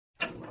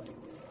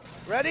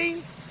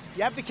Ready?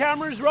 You have the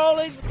cameras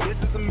rolling?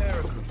 This is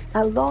America.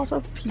 A lot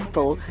of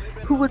people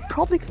who would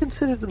probably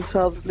consider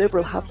themselves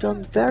liberal have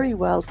done very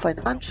well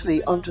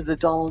financially under the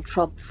Donald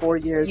Trump 4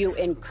 years. You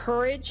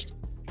encouraged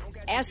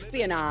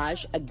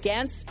espionage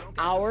against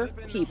our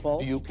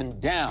people. You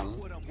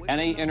condemn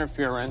any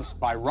interference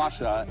by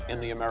Russia in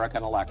the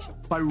American election.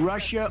 By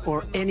Russia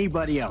or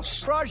anybody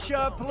else.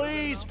 Russia,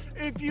 please,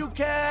 if you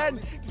can,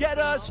 get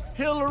us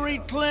Hillary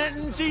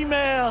Clinton's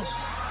emails.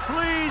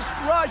 Please,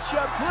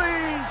 Russia,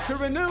 please. To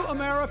renew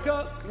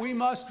America, we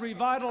must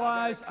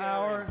revitalize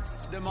our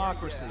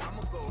democracy.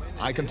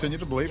 I continue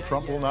to believe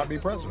Trump will not be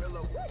president.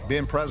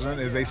 Being president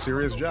is a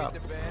serious job.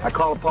 I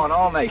call upon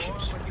all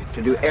nations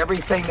to do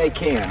everything they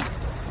can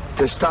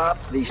to stop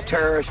these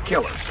terrorist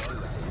killers.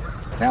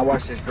 Now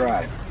watch this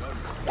drive.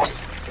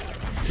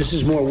 This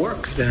is more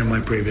work than in my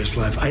previous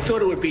life. I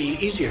thought it would be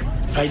easier.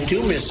 I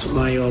do miss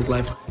my old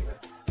life.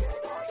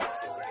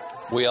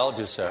 We all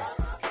do, sir.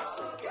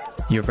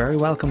 You're very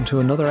welcome to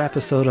another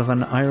episode of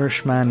An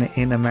Irishman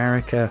in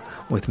America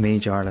with me,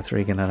 Jarlath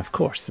Regan, and of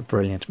course the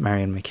brilliant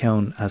Marion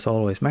McKeone, as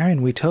always.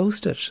 Marion, we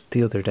toasted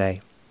the other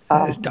day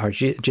our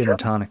gin and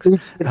tonics,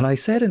 and I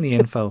said in the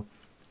info,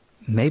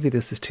 maybe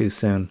this is too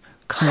soon.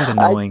 Kind of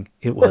knowing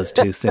it was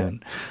too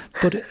soon.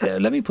 But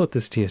let me put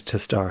this to you to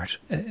start.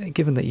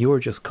 Given that you're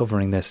just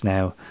covering this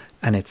now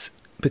and it's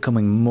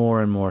becoming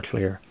more and more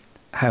clear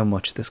how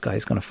much this guy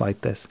is going to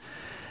fight this,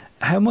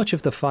 how much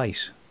of the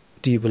fight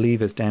do you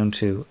believe is down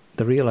to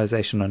the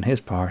realisation on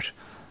his part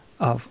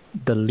of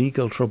the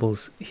legal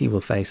troubles he will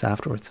face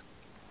afterwards?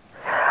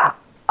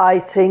 I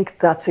think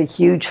that's a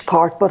huge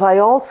part, but I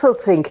also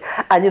think,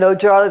 and you know,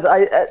 Charles,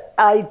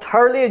 I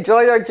thoroughly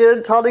enjoyed our gin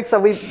and tonics,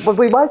 and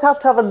we might have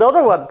to have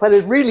another one when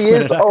it really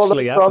is all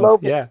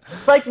over. Yeah.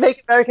 It's like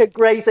Make America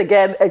Great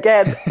Again.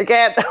 We're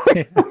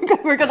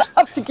going to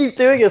have to keep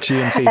doing it.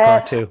 GMT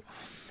Part 2.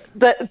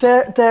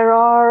 There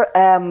are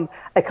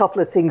a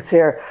couple of things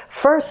here.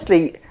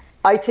 Firstly,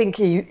 I think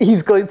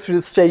he's going through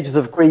the stages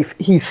of grief.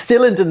 He's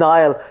still in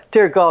denial.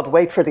 Dear God,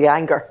 wait for the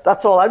anger.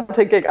 That's all I'm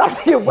thinking. I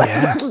mean, wait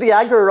until the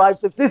anger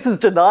arrives if this is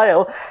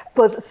denial.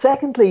 But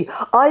secondly,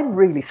 I'm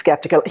really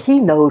sceptical. He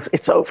knows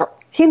it's over.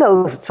 He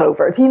knows it's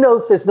over. He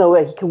knows there's no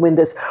way he can win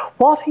this.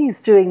 What he's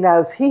doing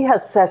now is he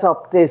has set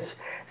up this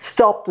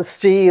Stop the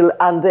Steal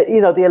and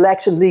the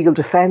Election Legal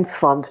Defence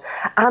Fund.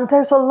 And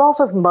there's a lot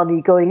of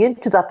money going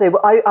into that.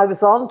 I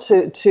was on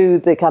to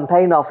the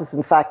campaign office,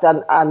 in fact,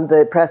 and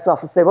the press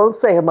office. They won't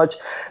say how much,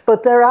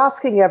 but they're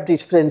asking everybody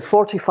to put in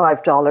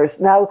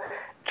 $45. Now,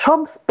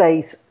 Trump's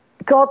base,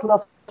 God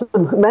love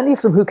them, many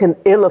of them who can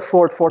ill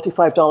afford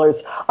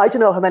 $45. I don't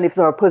know how many of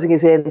them are putting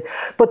it in.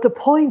 But the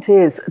point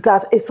is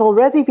that it's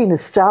already been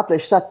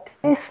established that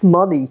this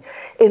money,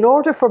 in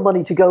order for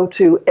money to go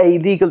to a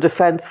legal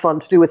defence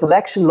fund to do with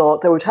election law,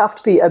 there would have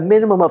to be a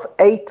minimum of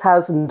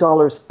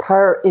 $8,000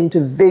 per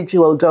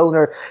individual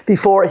donor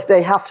before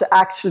they have to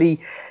actually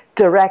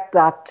direct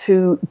that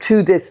to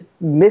this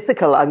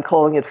mythical, I'm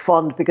calling it,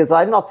 fund, because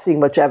I'm not seeing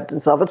much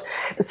evidence of it.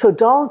 So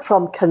Donald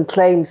Trump can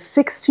claim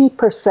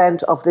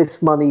 60% of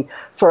this money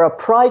for a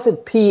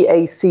private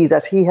PAC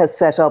that he has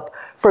set up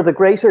for the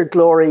greater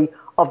glory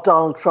of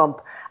Donald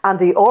Trump. And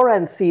the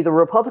RNC, the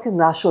Republican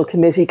National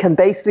Committee, can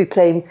basically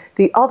claim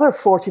the other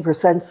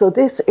 40%. So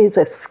this is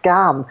a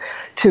scam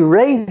to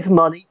raise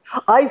money.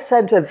 I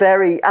sent and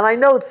I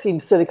know it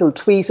seems cynical,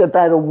 tweet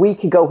about a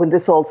week ago when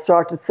this all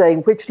started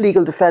saying, which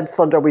legal defence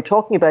fund are we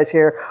talking about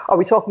here? Are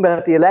we talking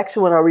about the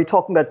election one? Are we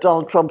talking about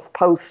Donald Trump's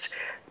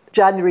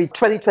post-January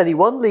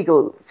 2021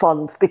 legal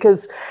funds?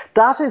 Because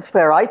that is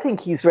where I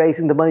think he's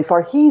raising the money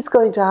for. He's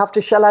going to have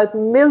to shell out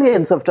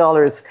millions of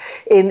dollars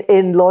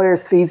in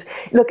lawyers' fees.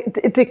 Look,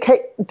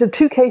 the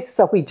two cases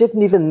that we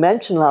didn't even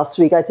mention last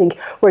week, I think,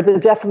 were the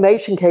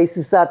defamation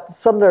cases that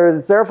Sumner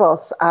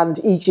Zervos and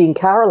E. Jean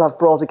Carroll have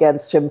brought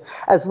against him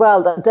as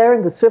well. That they're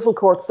in the civil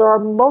courts. There are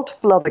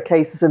multiple other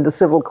cases in the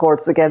civil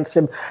courts against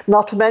him,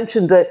 not to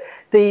mention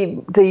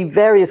the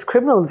various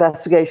criminal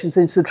investigations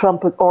into the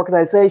Trump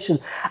organization.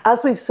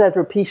 As we've said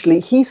repeatedly,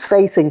 he's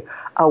facing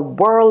a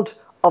world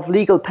of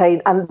legal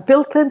pain. And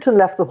Bill Clinton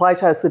left the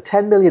White House with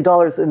 $10 million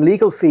in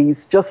legal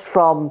fees just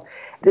from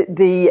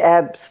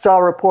the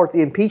Starr report,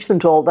 the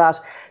impeachment, all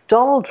that.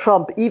 Donald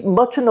Trump,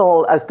 much and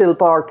all, as Bill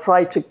Barr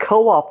tried to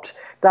co-opt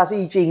that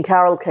E. Jean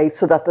Carroll case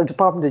so that the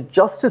Department of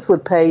Justice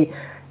would pay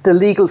the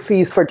legal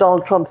fees for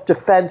Donald Trump's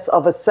defence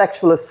of a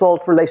sexual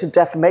assault-related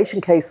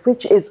defamation case,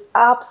 which is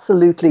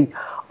absolutely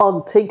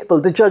unthinkable.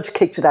 The judge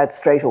kicked it out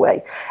straight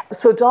away.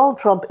 So Donald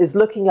Trump is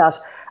looking at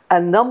a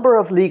number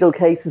of legal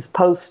cases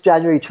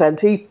post-January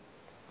 20.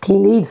 He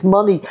needs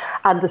money,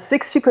 and the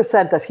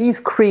 60% that he's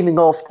creaming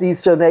off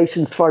these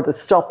donations for the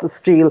Stop the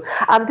Steal,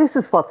 and this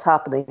is what's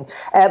happening.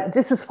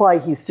 This is why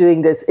he's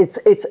doing this. It's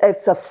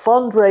a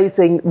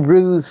fundraising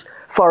ruse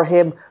for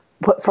him,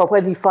 for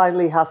when he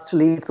finally has to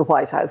leave the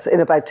White House in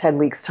about 10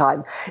 weeks'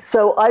 time.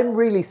 So I'm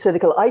really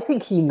cynical. I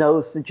think he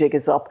knows the jig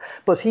is up,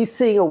 but he's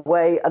seeing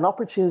an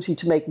opportunity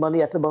to make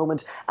money at the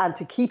moment and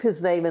to keep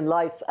his name in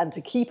lights and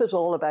to keep it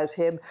all about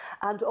him,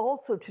 and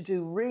also to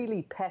do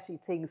really petty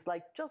things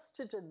like just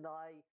to deny